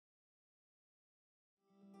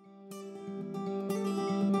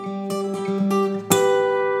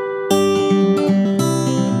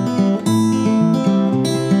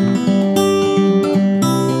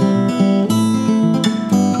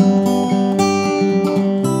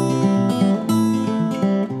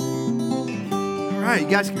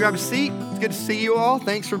guys can grab a seat. It's good to see you all.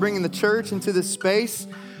 Thanks for bringing the church into this space.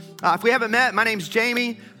 If we haven't met, my name's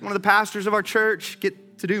Jamie, one of the pastors of our church.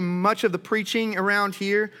 Get to do much of the preaching around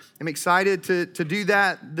here. I'm excited to do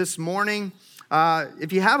that this morning.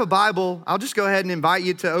 If you have a Bible, I'll just go ahead and invite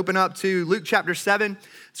you to open up to Luke chapter 7.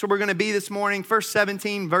 That's where we're going to be this morning, first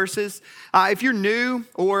 17 verses. If you're new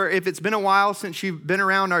or if it's been a while since you've been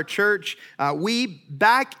around our church, we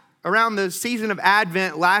back around the season of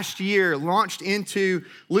Advent last year launched into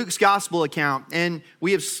Luke's gospel account. And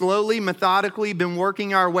we have slowly, methodically been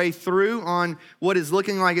working our way through on what is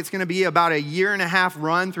looking like it's going to be about a year and a half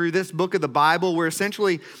run through this book of the Bible. We're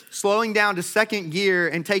essentially slowing down to second gear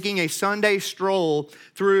and taking a Sunday stroll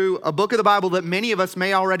through a book of the Bible that many of us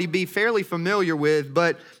may already be fairly familiar with.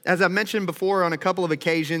 But as I've mentioned before on a couple of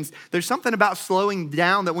occasions, there's something about slowing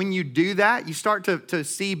down that when you do that, you start to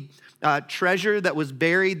see treasure that was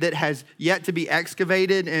buried that has yet to be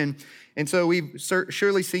excavated. And so we've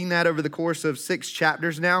surely seen that over the course of 6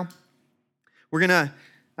 chapters now. We're going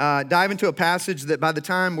to dive into a passage that by the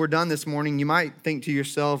time we're done this morning, you might think to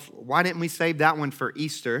yourself, why didn't we save that one for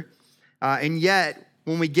Easter? And yet,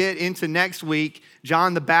 when we get into next week,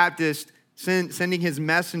 John the Baptist sending his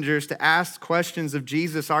messengers to ask questions of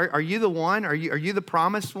Jesus. Are you the one? Are you the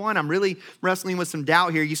promised one? I'm really wrestling with some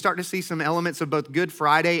doubt here. You start to see some elements of both Good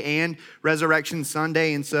Friday and Resurrection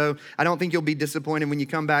Sunday. And so I don't think you'll be disappointed when you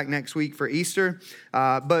come back next week for Easter.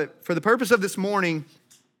 But for the purpose of this morning,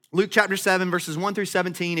 Luke chapter 7, verses 1 through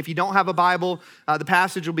 17. If you don't have a Bible, the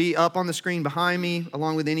passage will be up on the screen behind me,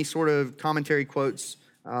 along with any sort of commentary quotes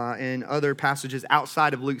and other passages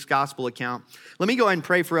outside of Luke's gospel account. Let me go ahead and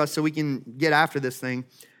pray for us so we can get after this thing.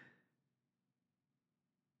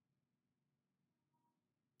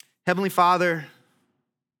 Heavenly Father,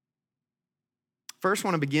 first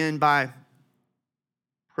want to begin by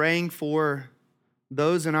praying for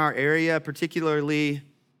those in our area, particularly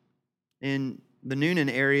in the Noonan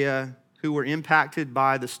area, who were impacted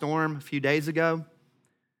by the storm a few days ago,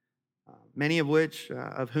 many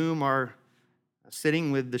of whom are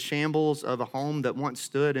sitting with the shambles of a home that once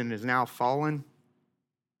stood and is now fallen.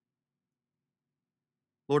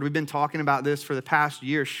 Lord, we've been talking about this for the past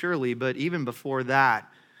year, surely, but even before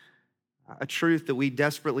that, a truth that we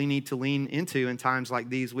desperately need to lean into in times like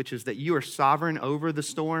these, which is that you are sovereign over the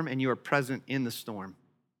storm and you are present in the storm.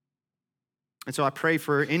 And so I pray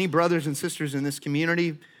for any brothers and sisters in this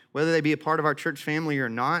community, whether they be a part of our church family or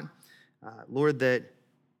not, Lord, that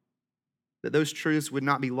those truths would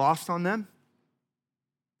not be lost on them.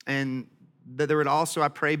 And that there would also, I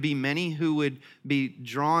pray, be many who would be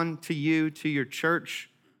drawn to you, to your church,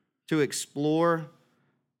 to explore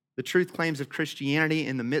the truth claims of Christianity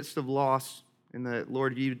in the midst of loss. And that,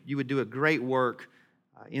 Lord, you would do a great work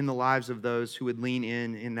in the lives of those who would lean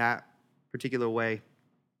in that particular way.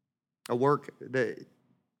 A work that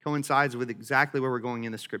coincides with exactly where we're going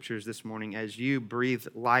in the scriptures this morning as you breathe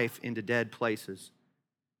life into dead places.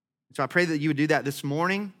 So I pray that you would do that this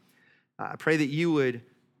morning. I pray that you would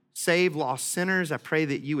save lost sinners. I pray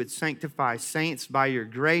that you would sanctify saints by your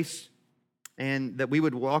grace and that we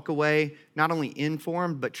would walk away not only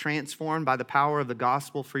informed but transformed by the power of the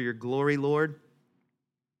gospel for your glory, Lord.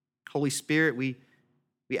 Holy Spirit, we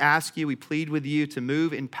ask you, we plead with you to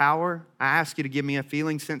move in power. I ask you to give me a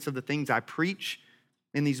feeling sense of the things I preach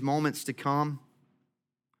in these moments to come.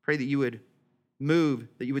 Pray that you would move,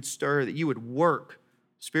 that you would stir, that you would work.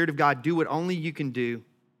 Spirit of God, do what only you can do.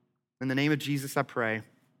 In the name of Jesus, I pray.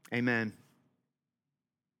 Amen.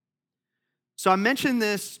 So I mentioned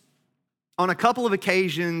this on a couple of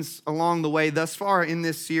occasions along the way thus far in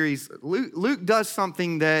this series. Luke does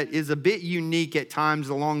something that is a bit unique at times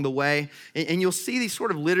along the way. And you'll see these sort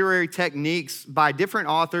of literary techniques by different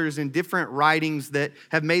authors and different writings that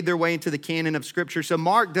have made their way into the canon of Scripture. So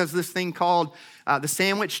Mark does this thing called the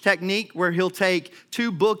sandwich technique, where he'll take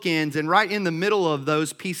 2 bookends and right in the middle of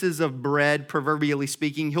those pieces of bread, proverbially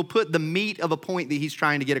speaking, he'll put the meat of a point that he's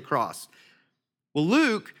trying to get across. Well,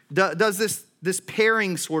 Luke does this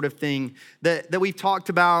pairing sort of thing that we've talked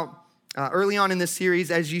about early on in this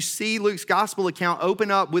series. As you see Luke's gospel account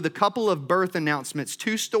open up with a couple of birth announcements,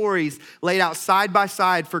 2 stories laid out side by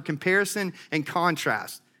side for comparison and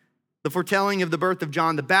contrast. The foretelling of the birth of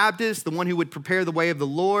John the Baptist, the one who would prepare the way of the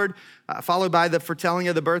Lord, followed by the foretelling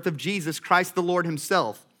of the birth of Jesus, Christ the Lord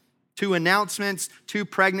himself. 2 announcements, 2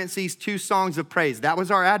 pregnancies, 2 songs of praise. That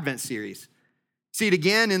was our Advent series. See it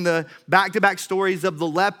again in the back-to-back stories of the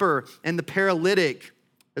leper and the paralytic,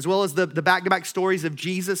 as well as the back-to-back stories of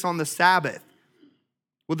Jesus on the Sabbath.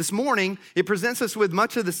 Well, this morning, it presents us with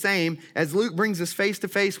much of the same as Luke brings us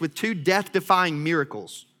face-to-face with 2 death-defying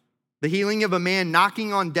miracles. The healing of a man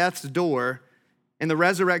knocking on death's door and the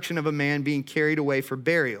resurrection of a man being carried away for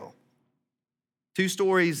burial. Two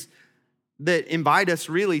stories that invite us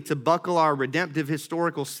really to buckle our redemptive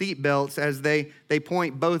historical seatbelts as they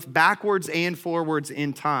point both backwards and forwards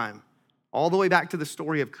in time, all the way back to the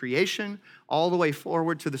story of creation, all the way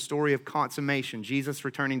forward to the story of consummation, Jesus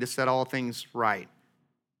returning to set all things right.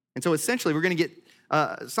 And so essentially, we're going to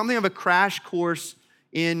get something of a crash course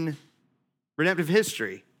in redemptive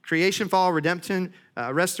history. Creation, fall, redemption,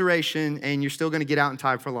 restoration, and you're still going to get out in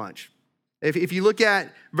time for lunch. If you look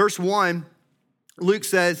at verse 1, Luke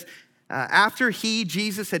says, after he,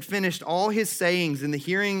 Jesus, had finished all his sayings in the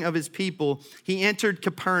hearing of his people, he entered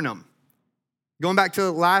Capernaum. Going back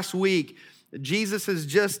to last week, Jesus has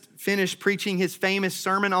just finished preaching his famous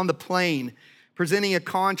Sermon on the Plain, presenting a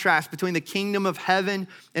contrast between the kingdom of heaven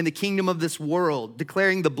and the kingdom of this world,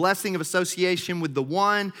 declaring the blessing of association with the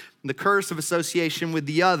one and the curse of association with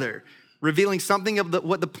the other, revealing something of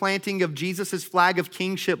what the planting of Jesus' flag of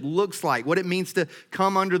kingship looks like, what it means to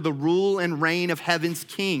come under the rule and reign of heaven's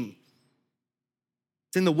king.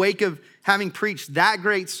 It's in the wake of having preached that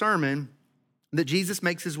great sermon that Jesus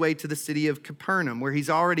makes his way to the city of Capernaum, where he's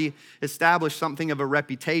already established something of a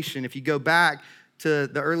reputation. If you go back to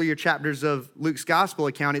the earlier chapters of Luke's gospel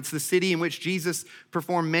account, it's the city in which Jesus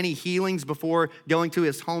performed many healings before going to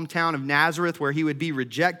his hometown of Nazareth, where he would be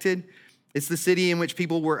rejected. It's the city in which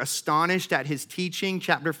people were astonished at his teaching,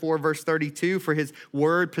 chapter 4, verse 32, for his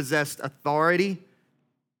word possessed authority.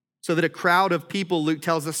 So that a crowd of people, Luke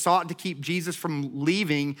tells us, sought to keep Jesus from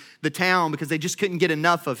leaving the town because they just couldn't get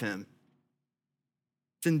enough of him.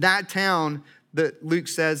 It's in that town that Luke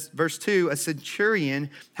says, verse 2, a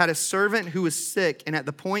centurion had a servant who was sick and at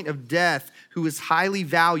the point of death, who was highly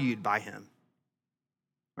valued by him.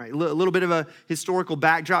 All right, a little bit of a historical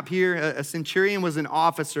backdrop here. A centurion was an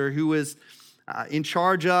officer who was in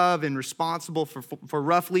charge of and responsible for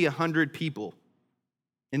roughly 100 people.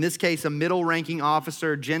 In this case, a middle-ranking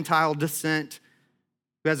officer, Gentile descent,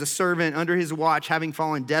 who has a servant under his watch having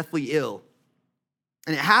fallen deathly ill.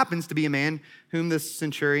 And it happens to be a man whom the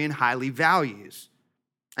centurion highly values.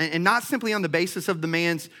 And not simply on the basis of the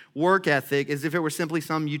man's work ethic, as if it were simply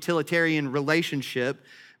some utilitarian relationship,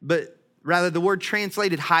 but rather the word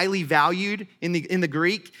translated highly valued in the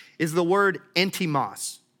Greek is the word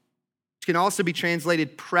entimos, which can also be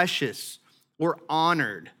translated precious or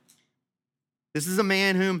honored. This is a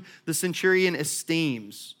man whom the centurion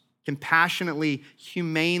esteems, compassionately,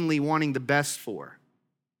 humanely wanting the best for.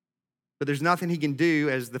 But there's nothing he can do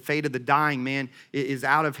as the fate of the dying man is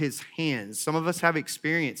out of his hands. Some of us have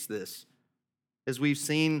experienced this as we've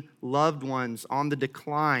seen loved ones on the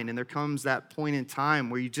decline, and there comes that point in time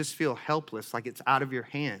where you just feel helpless, like it's out of your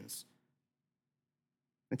hands.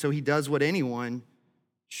 And so he does what anyone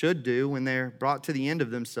should do when they're brought to the end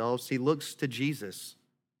of themselves. He looks to Jesus.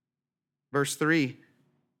 Verse 3,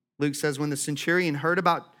 Luke says, when the centurion heard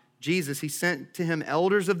about Jesus, he sent to him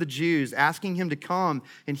elders of the Jews, asking him to come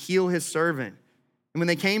and heal his servant. And when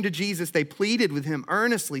they came to Jesus, they pleaded with him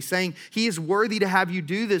earnestly, saying, he is worthy to have you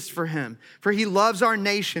do this for him, for he loves our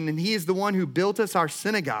nation, and he is the one who built us our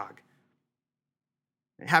synagogue.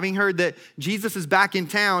 Having heard that Jesus is back in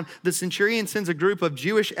town, the centurion sends a group of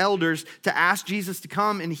Jewish elders to ask Jesus to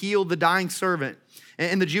come and heal the dying servant.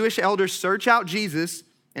 And the Jewish elders search out Jesus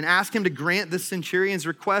and ask him to grant the centurion's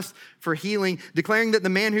request for healing, declaring that the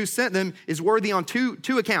man who sent them is worthy on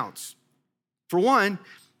two accounts. For one,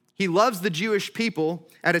 he loves the Jewish people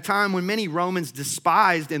at a time when many Romans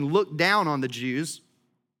despised and looked down on the Jews.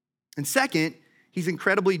 And second, he's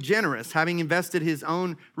incredibly generous, having invested his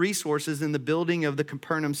own resources in the building of the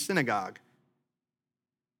Capernaum synagogue.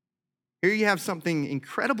 Here you have something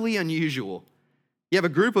incredibly unusual. You have a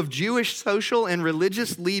group of Jewish social and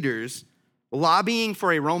religious leaders lobbying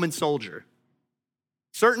for a Roman soldier,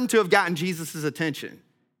 certain to have gotten Jesus' attention.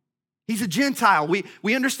 He's a Gentile.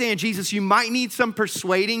 We understand, Jesus, you might need some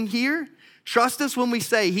persuading here. Trust us when we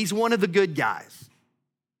say he's one of the good guys.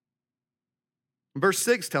 Verse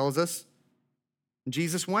 6 tells us,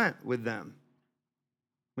 Jesus went with them.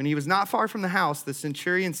 When he was not far from the house, the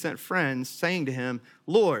centurion sent friends, saying to him,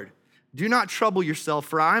 Lord, do not trouble yourself,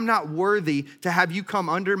 for I am not worthy to have you come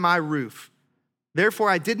under my roof. Therefore,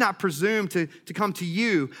 I did not presume to come to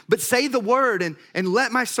you, but say the word and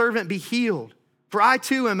let my servant be healed. For I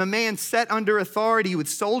too am a man set under authority with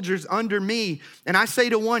soldiers under me. And I say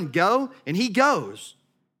to one, go, and he goes.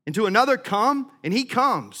 And to another, come, and he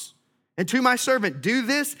comes. And to my servant, do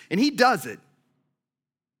this, and he does it.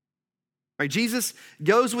 Right, Jesus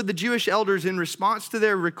goes with the Jewish elders in response to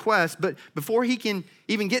their request, but before he can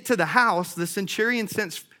even get to the house, the centurion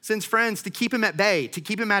sends friends to keep him at bay, to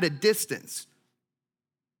keep him at a distance.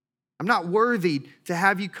 I'm not worthy to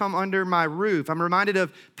have you come under my roof. I'm reminded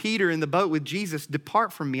of Peter in the boat with Jesus.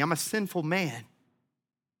 Depart from me, I'm a sinful man.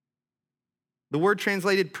 The word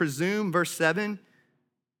translated presume, verse 7,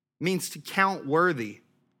 means to count worthy.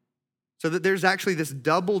 So that there's actually this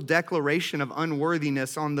double declaration of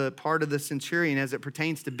unworthiness on the part of the centurion as it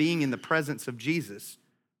pertains to being in the presence of Jesus.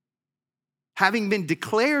 Having been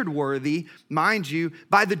declared worthy, mind you,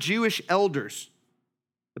 by the Jewish elders.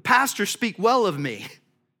 The pastors speak well of me.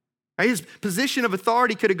 His position of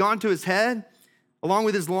authority could have gone to his head, along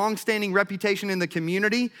with his long-standing reputation in the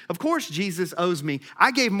community. Of course, Jesus owes me. I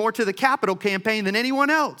gave more to the capital campaign than anyone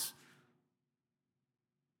else.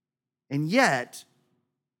 And yet,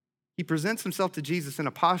 he presents himself to Jesus in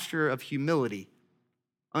a posture of humility,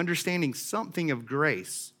 understanding something of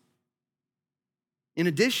grace. In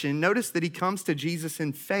addition, notice that he comes to Jesus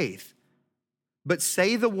in faith. But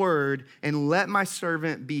say the word and let my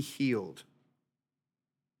servant be healed.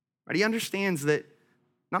 Right? He understands that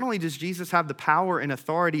not only does Jesus have the power and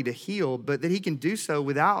authority to heal, but that he can do so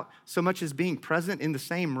without so much as being present in the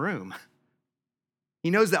same room.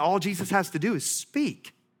 He knows that all Jesus has to do is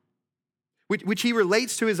speak, which he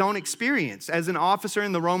relates to his own experience as an officer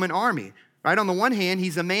in the Roman army. Right? On the one hand,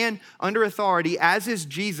 he's a man under authority, as is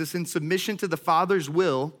Jesus, in submission to the Father's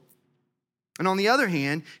will. And on the other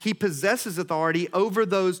hand, he possesses authority over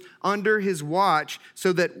those under his watch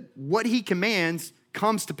so that what he commands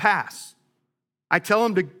comes to pass. I tell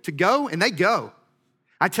them to go, and they go.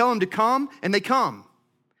 I tell them to come, and they come.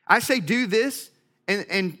 I say do this,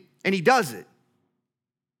 and he does it.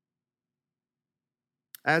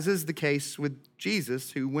 As is the case with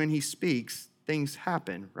Jesus, who when he speaks, things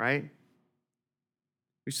happen, right?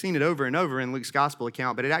 We've seen it over and over in Luke's gospel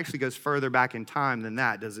account, but it actually goes further back in time than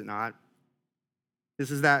that, does it not? This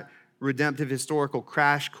is that redemptive historical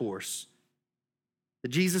crash course. That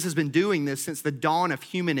Jesus has been doing this since the dawn of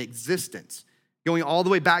human existence, going all the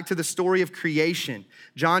way back to the story of creation.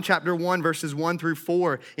 John chapter 1, verses 1 through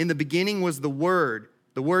 4. In the beginning was the Word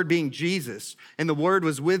being Jesus. And the Word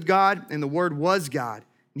was with God, and the Word was God.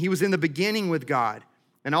 And he was in the beginning with God.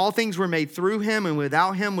 And all things were made through him, and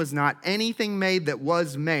without him was not anything made that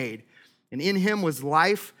was made. And in him was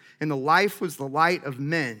life, and the life was the light of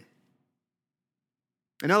men.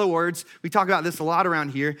 In other words, we talk about this a lot around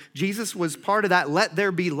here. Jesus was part of that let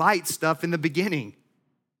there be light stuff in the beginning.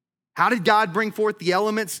 How did God bring forth the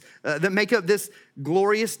elements that make up this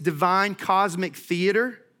glorious, divine, cosmic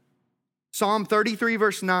theater? Psalm 33,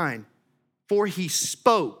 verse 9. For he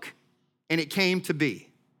spoke, and it came to be.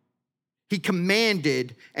 He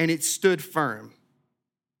commanded, and it stood firm.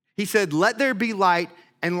 He said, let there be light,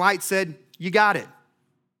 and light said, you got it.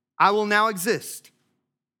 I will now exist.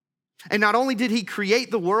 And not only did he create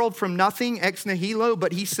the world from nothing, ex nihilo,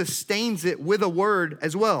 but he sustains it with a word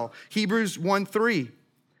as well. Hebrews 1:3.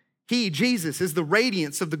 He, Jesus, is the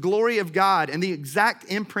radiance of the glory of God and the exact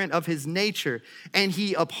imprint of his nature, and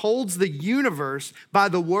he upholds the universe by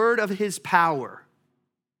the word of his power.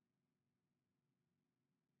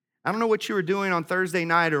 I don't know what you were doing on Thursday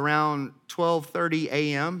night around 12:30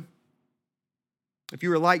 a.m. If you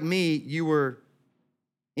were like me, you were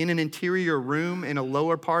in an interior room in a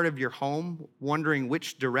lower part of your home, wondering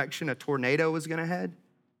which direction a tornado was going to head.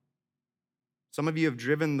 Some of you have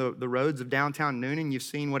driven the roads of downtown Newnan. You've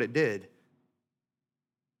seen what it did.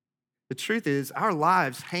 The truth is, our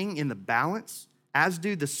lives hang in the balance, as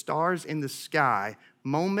do the stars in the sky,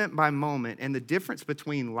 moment by moment. And the difference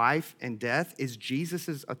between life and death is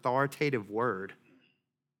Jesus' authoritative word.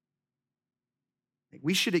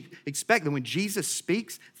 We should expect that when Jesus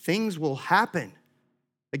speaks, things will happen.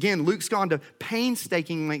 Again, Luke's gone to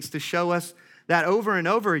painstaking lengths to show us that over and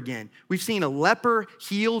over again. We've seen a leper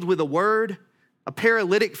healed with a word, a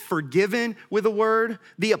paralytic forgiven with a word,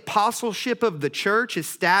 the apostleship of the church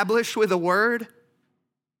established with a word.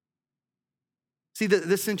 See,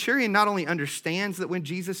 the centurion not only understands that when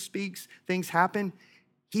Jesus speaks, things happen,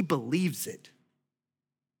 he believes it.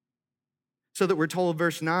 So that we're told,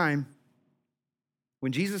 verse 9,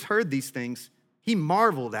 when Jesus heard these things, he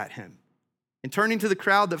marveled at him. And turning to the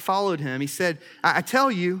crowd that followed him, he said, I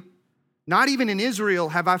tell you, not even in Israel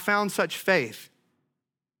have I found such faith.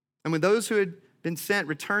 And when those who had been sent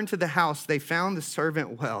returned to the house, they found the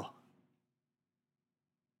servant well.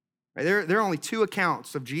 Right, there are only two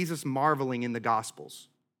accounts of Jesus marveling in the Gospels.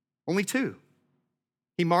 Only two.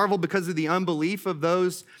 He marveled because of the unbelief of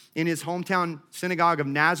those in his hometown synagogue of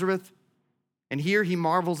Nazareth. And here he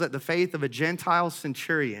marvels at the faith of a Gentile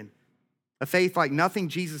centurion, a faith like nothing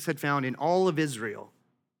Jesus had found in all of Israel.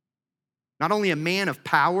 Not only a man of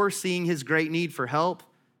power seeing his great need for help,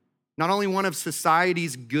 not only one of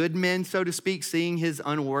society's good men, so to speak, seeing his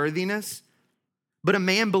unworthiness, but a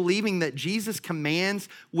man believing that Jesus commands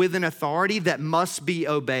with an authority that must be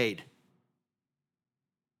obeyed.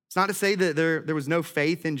 It's not to say that there was no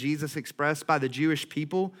faith in Jesus expressed by the Jewish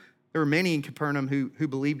people. There were many in Capernaum who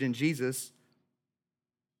believed in Jesus.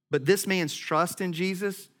 But this man's trust in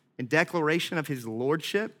Jesus and declaration of his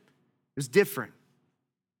lordship is different.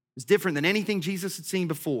 It's different than anything Jesus had seen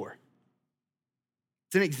before.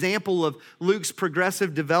 It's an example of Luke's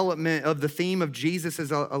progressive development of the theme of Jesus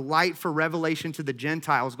as a light for revelation to the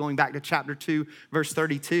Gentiles, going back to chapter 2, verse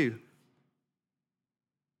 32.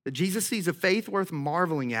 That Jesus sees a faith worth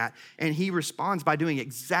marveling at, and he responds by doing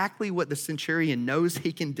exactly what the centurion knows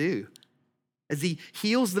he can do, as he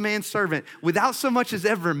heals the man's servant without so much as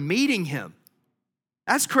ever meeting him.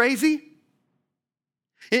 That's crazy.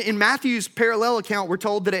 In Matthew's parallel account, we're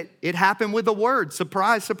told that it happened with a word.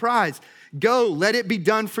 Surprise, surprise. Go, let it be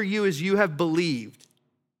done for you as you have believed.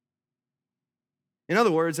 In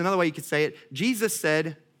other words, another way you could say it, Jesus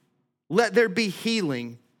said, let there be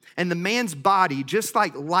healing. And the man's body, just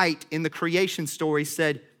like light in the creation story,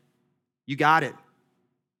 said, you got it.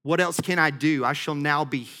 What else can I do? I shall now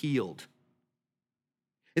be healed.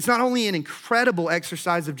 It's not only an incredible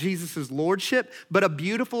exercise of Jesus' lordship, but a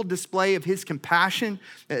beautiful display of his compassion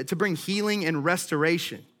to bring healing and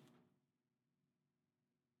restoration.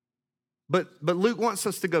 But Luke wants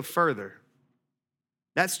us to go further.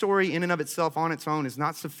 That story in and of itself on its own is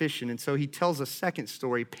not sufficient, and so he tells a second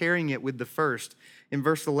story, pairing it with the first in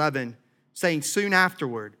verse 11, saying, soon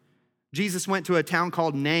afterward, Jesus went to a town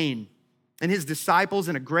called Nain, and his disciples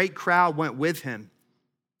and a great crowd went with him.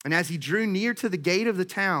 And as he drew near to the gate of the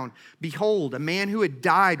town, behold, a man who had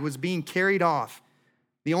died was being carried off,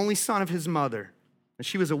 the only son of his mother. And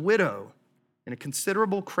she was a widow, and a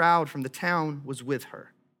considerable crowd from the town was with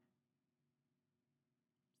her.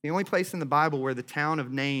 The only place in the Bible where the town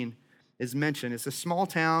of Nain is mentioned. It's a small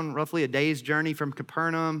town, roughly a day's journey from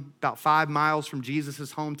Capernaum, about 5 miles from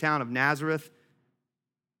Jesus' hometown of Nazareth.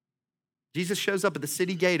 Jesus shows up at the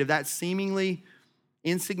city gate of that seemingly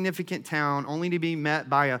insignificant town, only to be met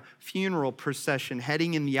by a funeral procession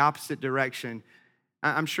heading in the opposite direction.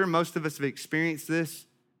 I'm sure most of us have experienced this,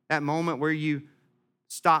 that moment where you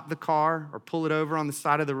stop the car or pull it over on the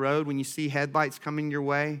side of the road when you see headlights coming your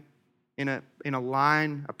way in a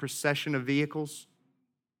line, a procession of vehicles.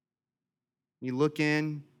 You look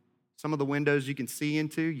in, some of the windows you can see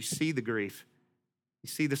into, you see the grief, you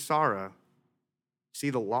see the sorrow, you see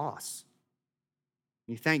the loss.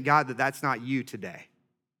 You thank God that that's not you today.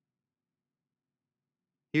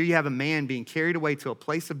 Here you have a man being carried away to a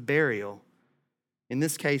place of burial, in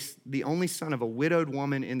this case, the only son of a widowed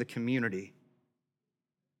woman in the community.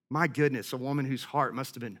 My goodness, a woman whose heart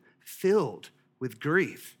must have been filled with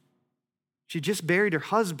grief. She just buried her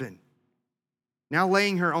husband, now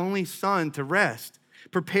laying her only son to rest,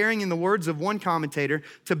 preparing, in the words of one commentator,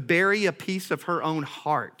 to bury a piece of her own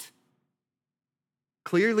heart.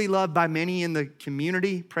 Clearly loved by many in the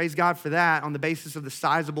community, praise God for that, on the basis of the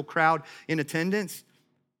sizable crowd in attendance,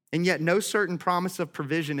 and yet no certain promise of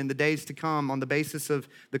provision in the days to come on the basis of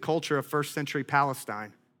the culture of first century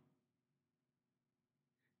Palestine.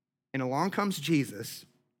 And along comes Jesus,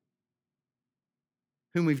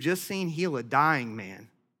 whom we've just seen heal a dying man,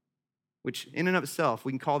 which in and of itself,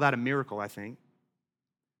 we can call that a miracle, I think.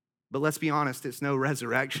 But let's be honest, it's no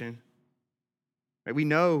resurrection. Right? We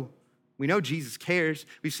know Jesus cares.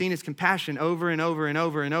 We've seen his compassion over and over and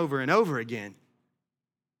over and over and over again.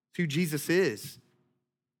 It's who Jesus is.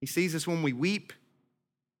 He sees us when we weep.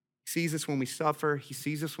 He sees us when we suffer. He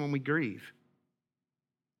sees us when we grieve.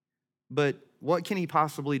 But what can he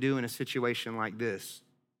possibly do in a situation like this?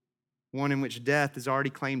 One in which death has already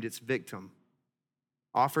claimed its victim.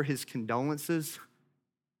 Offer his condolences?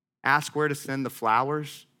 Ask where to send the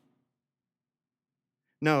flowers?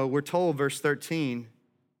 No, we're told, verse 13,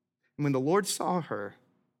 and when the Lord saw her,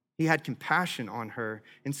 he had compassion on her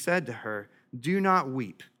and said to her, do not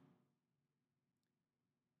weep.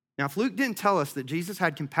 Now, if Luke didn't tell us that Jesus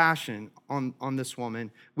had compassion on this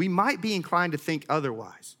woman, we might be inclined to think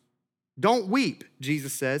otherwise. Don't weep,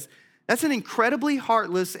 Jesus says. That's an incredibly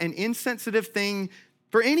heartless and insensitive thing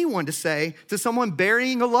for anyone to say to someone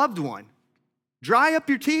burying a loved one. Dry up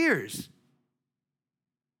your tears.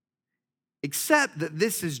 Except that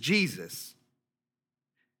this is Jesus,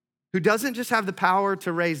 who doesn't just have the power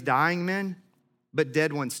to raise dying men, but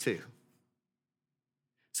dead ones too.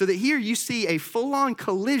 So that here you see a full-on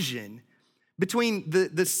collision between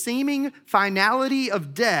the seeming finality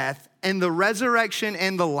of death and the resurrection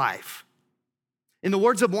and the life. In the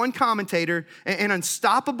words of one commentator, an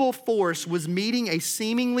unstoppable force was meeting a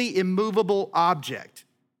seemingly immovable object.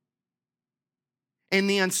 And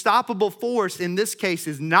the unstoppable force in this case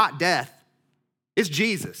is not death. It's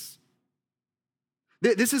Jesus.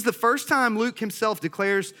 This is the first time Luke himself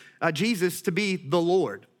declares Jesus to be the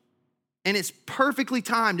Lord. And it's perfectly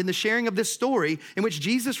timed in the sharing of this story in which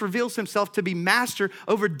Jesus reveals himself to be master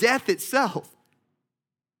over death itself.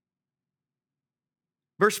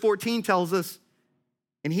 Verse 14 tells us,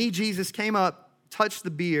 and he, Jesus, came up, touched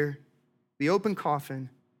the bier, the open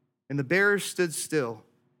coffin, and the bearers stood still.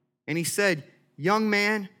 And he said, "Young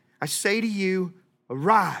man, I say to you,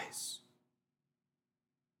 arise."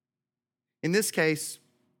 In this case,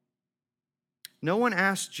 no one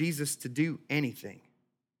asked Jesus to do anything.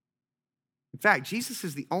 In fact, Jesus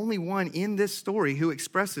is the only one in this story who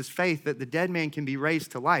expresses faith that the dead man can be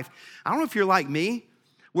raised to life. I don't know if you're like me,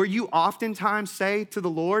 where you oftentimes say to the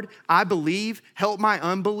Lord, "I believe, help my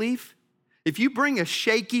unbelief." If you bring a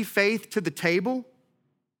shaky faith to the table,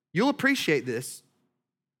 you'll appreciate this.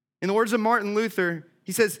 In the words of Martin Luther,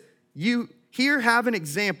 he says, "You here have an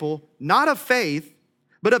example, not of faith,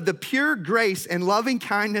 but of the pure grace and loving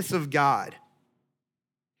kindness of God."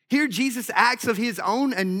 Here, Jesus acts of his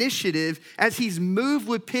own initiative as he's moved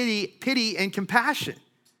with pity and compassion.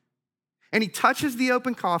 And he touches the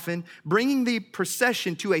open coffin, bringing the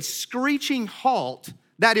procession to a screeching halt,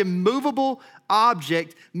 that immovable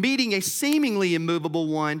object meeting a seemingly immovable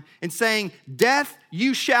one and saying, "Death,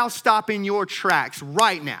 you shall stop in your tracks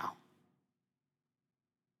right now."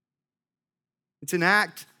 It's an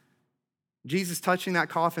act, Jesus touching that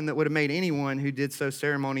coffin, that would have made anyone who did so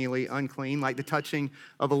ceremonially unclean, like the touching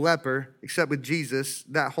of a leper, except with Jesus,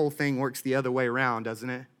 that whole thing works the other way around, doesn't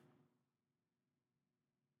it?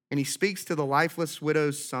 And he speaks to the lifeless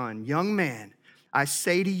widow's son, "Young man, I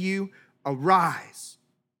say to you, arise."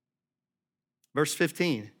 Verse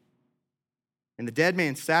 15, and the dead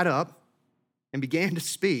man sat up and began to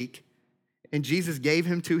speak, and Jesus gave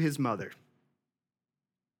him to his mother.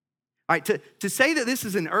 All right, to say that this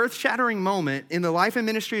is an earth-shattering moment in the life and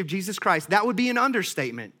ministry of Jesus Christ, that would be an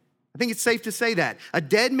understatement. I think it's safe to say that. A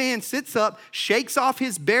dead man sits up, shakes off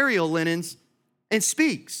his burial linens, and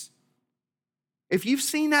speaks. If you've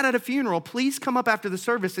seen that at a funeral, please come up after the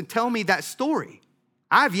service and tell me that story.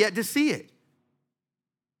 I've yet to see it.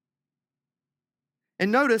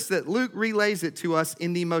 And notice that Luke relays it to us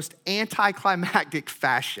in the most anticlimactic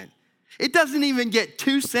fashion. It doesn't even get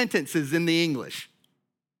 2 sentences in the English.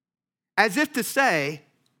 As if to say,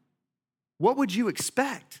 what would you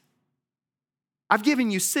expect? I've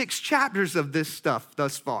given you 6 chapters of this stuff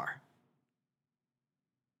thus far.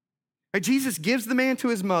 Jesus gives the man to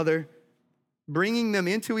his mother, bringing them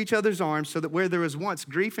into each other's arms so that where there was once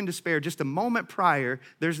grief and despair just a moment prior,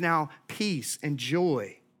 there's now peace and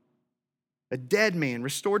joy. A dead man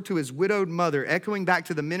restored to his widowed mother, echoing back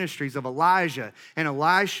to the ministries of Elijah and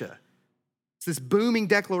Elisha. It's this booming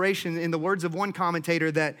declaration in the words of one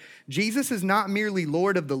commentator that Jesus is not merely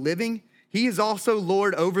Lord of the living, he is also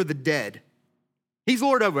Lord over the dead. He's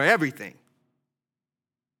Lord over everything.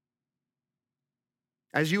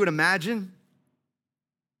 As you would imagine,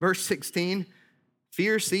 verse 16,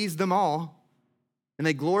 fear seized them all, and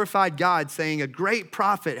they glorified God, saying, "A great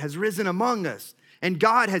prophet has risen among us, and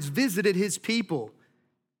God has visited his people."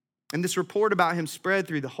 And this report about him spread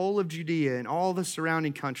through the whole of Judea and all the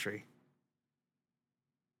surrounding country.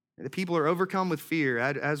 The people are overcome with fear,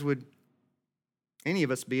 as would any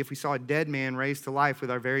of us be if we saw a dead man raised to life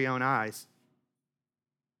with our very own eyes.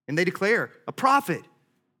 And they declare, "A prophet,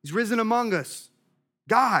 he's risen among us.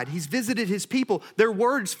 God, he's visited his people." Their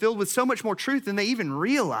words filled with so much more truth than they even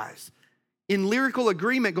realize. In lyrical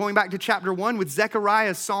agreement, going back to chapter 1 with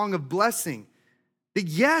Zechariah's song of blessing, that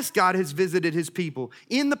yes, God has visited his people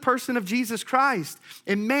in the person of Jesus Christ.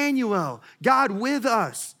 Emmanuel, God with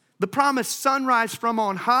us. The promised sunrise from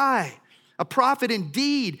on high. A prophet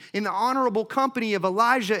indeed in the honorable company of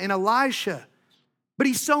Elijah and Elisha. But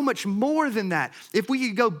he's so much more than that. If we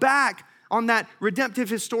could go back on that redemptive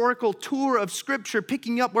historical tour of Scripture,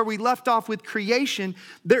 picking up where we left off with creation,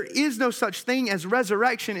 there is no such thing as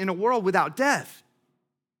resurrection in a world without death.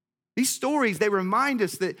 These stories, they remind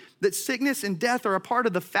us that sickness and death are a part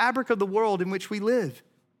of the fabric of the world in which we live.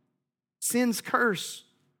 Sin's curse.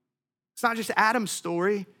 It's not just Adam's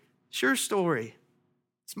story. It's your story.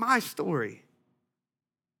 It's my story.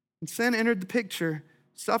 When sin entered the picture,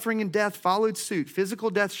 suffering and death followed suit. Physical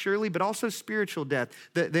death, surely, but also spiritual death.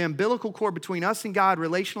 The umbilical cord between us and God,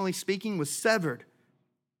 relationally speaking, was severed.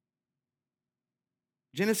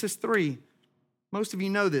 Genesis 3, most of you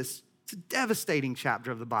know this. It's a devastating chapter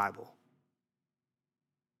of the Bible.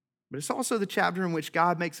 But it's also the chapter in which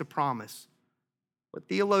God makes a promise. What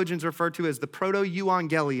theologians refer to as the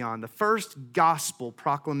proto-euangelion, the first gospel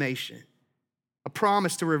proclamation. A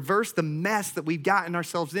promise to reverse the mess that we've gotten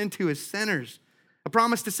ourselves into as sinners. A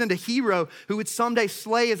promise to send a hero who would someday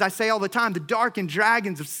slay, as I say all the time, the darkened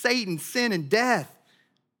dragons of Satan, sin, and death.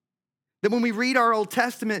 That when we read our Old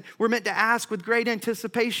Testament, we're meant to ask with great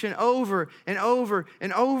anticipation over and over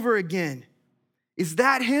and over again, is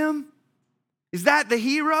that him? Is that the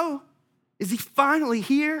hero? Is he finally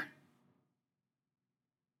here?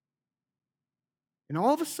 And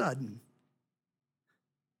all of a sudden,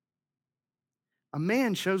 a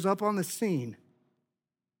man shows up on the scene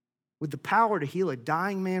with the power to heal a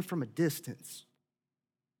dying man from a distance,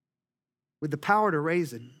 with the power to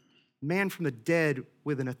raise a man from the dead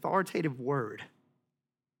with an authoritative word.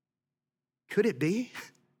 Could it be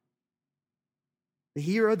the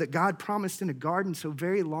hero that God promised in a garden so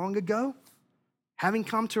very long ago, having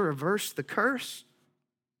come to reverse the curse?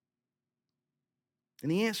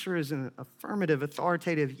 And the answer is an affirmative,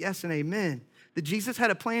 authoritative yes and amen. That Jesus had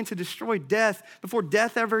a plan to destroy death before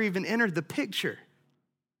death ever even entered the picture.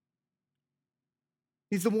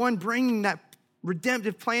 He's the one bringing that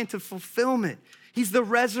redemptive plan to fulfillment. He's the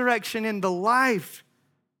resurrection and the life.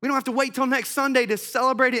 We don't have to wait till next Sunday to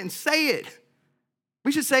celebrate it and say it.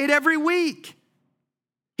 We should say it every week.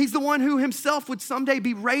 He's the one who himself would someday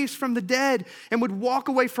be raised from the dead and would walk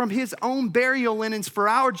away from his own burial linens for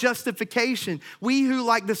our justification. We who,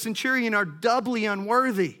 like the centurion, are doubly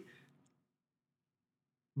unworthy.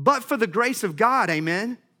 But for the grace of God,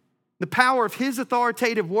 amen, the power of his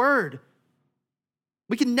authoritative word,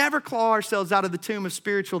 we can never claw ourselves out of the tomb of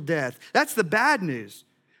spiritual death. That's the bad news.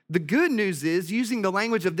 The good news is, using the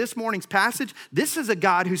language of this morning's passage, this is a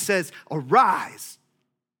God who says, arise.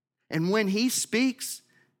 And when he speaks,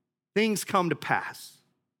 things come to pass,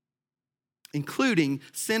 including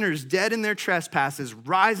sinners dead in their trespasses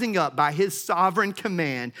rising up by his sovereign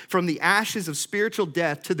command from the ashes of spiritual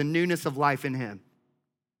death to the newness of life in him.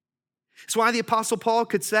 That's why the Apostle Paul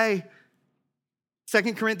could say,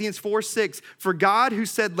 2 Corinthians 4:6, for God who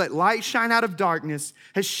said, let light shine out of darkness,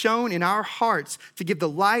 has shone in our hearts to give the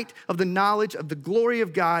light of the knowledge of the glory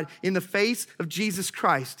of God in the face of Jesus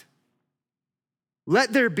Christ.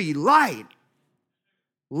 Let there be light.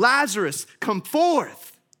 Lazarus, come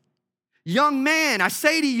forth. Young man, I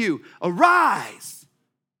say to you, arise.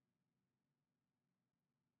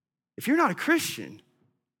 If you're not a Christian,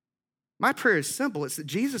 my prayer is simple. It's that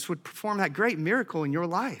Jesus would perform that great miracle in your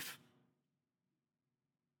life.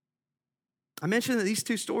 I mentioned that these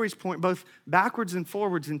two stories point both backwards and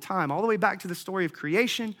forwards in time, all the way back to the story of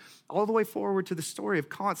creation, all the way forward to the story of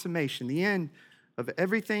consummation, the end of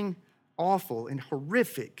everything awful and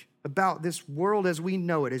horrific about this world as we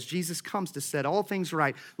know it, as Jesus comes to set all things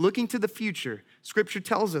right. Looking to the future, Scripture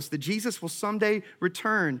tells us that Jesus will someday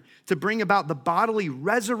return to bring about the bodily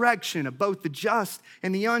resurrection of both the just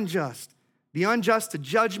and the unjust to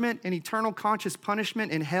judgment and eternal conscious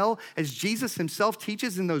punishment in hell, as Jesus himself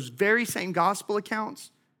teaches in those very same gospel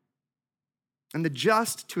accounts, and the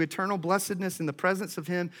just to eternal blessedness in the presence of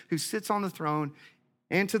him who sits on the throne,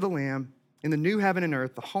 and to the Lamb in the new heaven and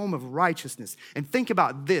earth, the home of righteousness. And think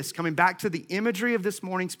about this, coming back to the imagery of this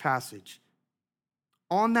morning's passage.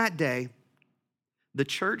 On that day, the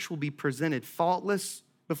church will be presented faultless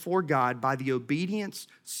before God by the obedience,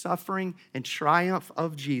 suffering, and triumph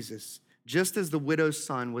of Jesus, just as the widow's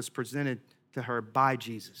son was presented to her by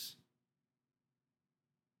Jesus.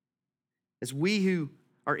 As we who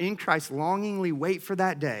are in Christ longingly wait for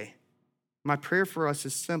that day, my prayer for us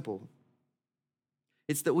is simple.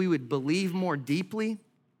 It's that we would believe more deeply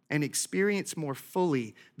and experience more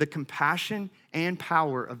fully the compassion and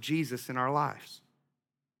power of Jesus in our lives.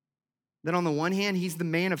 That on the one hand, he's the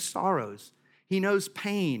man of sorrows. He knows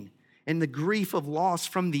pain and the grief of loss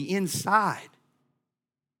from the inside.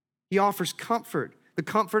 He offers comfort, the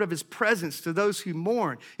comfort of his presence to those who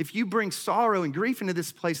mourn. If you bring sorrow and grief into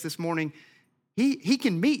this place this morning, he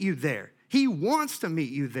can meet you there. He wants to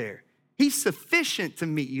meet you there. He's sufficient to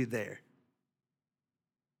meet you there.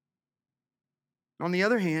 On the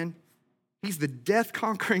other hand, he's the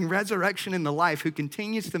death-conquering resurrection in the life who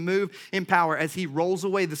continues to move in power as he rolls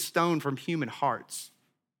away the stone from human hearts.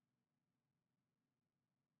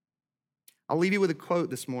 I'll leave you with a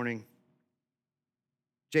quote this morning.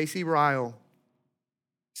 J.C. Ryle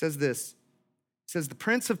says this. He says, the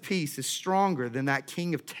Prince of Peace is stronger than that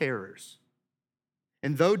king of terrors.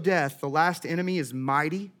 And though death, the last enemy, is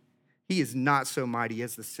mighty, he is not so mighty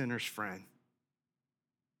as the sinner's friend.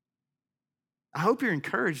 I hope you're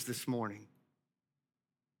encouraged this morning.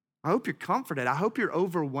 I hope you're comforted. I hope you're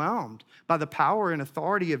overwhelmed by the power and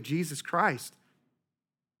authority of Jesus Christ.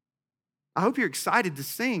 I hope you're excited to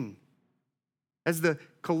sing as the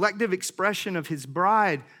collective expression of his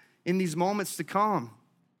bride in these moments to come.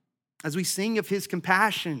 as we sing of his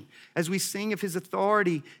compassion, as we sing of his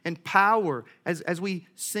authority and power, as we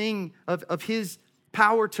sing of his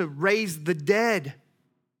power to raise the dead,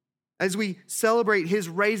 as we celebrate his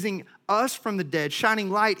raising us from the dead, shining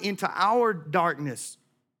light into our darkness,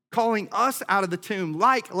 calling us out of the tomb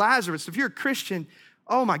like Lazarus. If you're a Christian,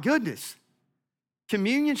 oh my goodness,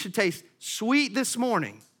 communion should taste sweet this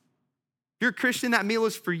morning. If you're a Christian, that meal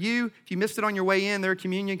is for you. If you missed it on your way in, there are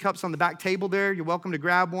communion cups on the back table there. You're welcome to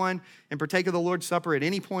grab one and partake of the Lord's Supper at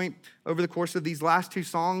any point over the course of these last two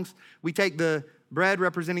songs. We take the bread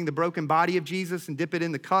representing the broken body of Jesus and dip it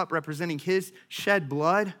in the cup representing his shed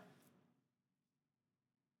blood.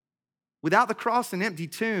 Without the cross and empty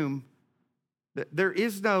tomb, there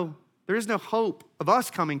is no hope of us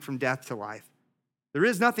coming from death to life. There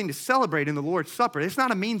is nothing to celebrate in the Lord's Supper. It's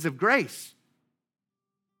not a means of grace.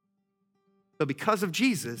 But because of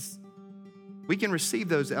Jesus, we can receive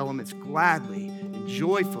those elements gladly and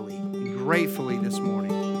joyfully and gratefully this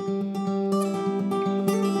morning.